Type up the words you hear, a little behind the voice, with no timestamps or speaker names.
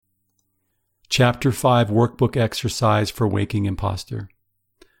Chapter 5 Workbook Exercise for Waking Imposter.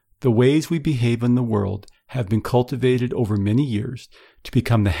 The ways we behave in the world have been cultivated over many years to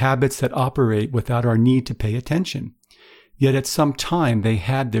become the habits that operate without our need to pay attention. Yet at some time they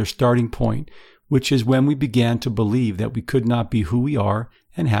had their starting point, which is when we began to believe that we could not be who we are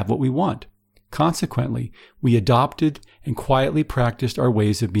and have what we want. Consequently, we adopted and quietly practiced our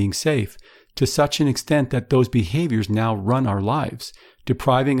ways of being safe, to such an extent that those behaviors now run our lives,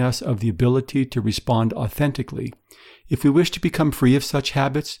 depriving us of the ability to respond authentically. If we wish to become free of such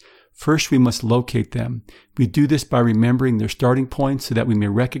habits, first we must locate them. We do this by remembering their starting point so that we may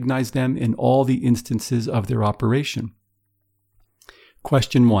recognize them in all the instances of their operation.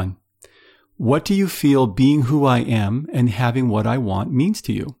 Question 1. What do you feel being who I am and having what I want means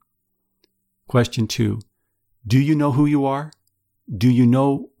to you? Question 2. Do you know who you are? Do you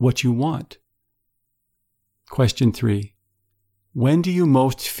know what you want? Question 3. When do you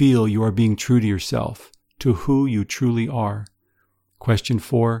most feel you are being true to yourself, to who you truly are? Question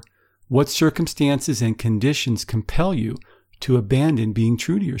 4. What circumstances and conditions compel you to abandon being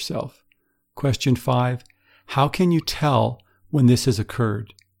true to yourself? Question 5. How can you tell when this has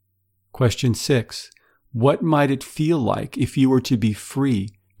occurred? Question 6. What might it feel like if you were to be free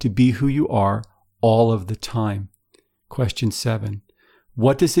to be who you are all of the time? Question 7.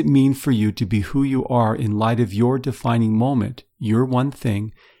 What does it mean for you to be who you are in light of your defining moment, your one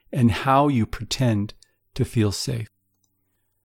thing, and how you pretend to feel safe?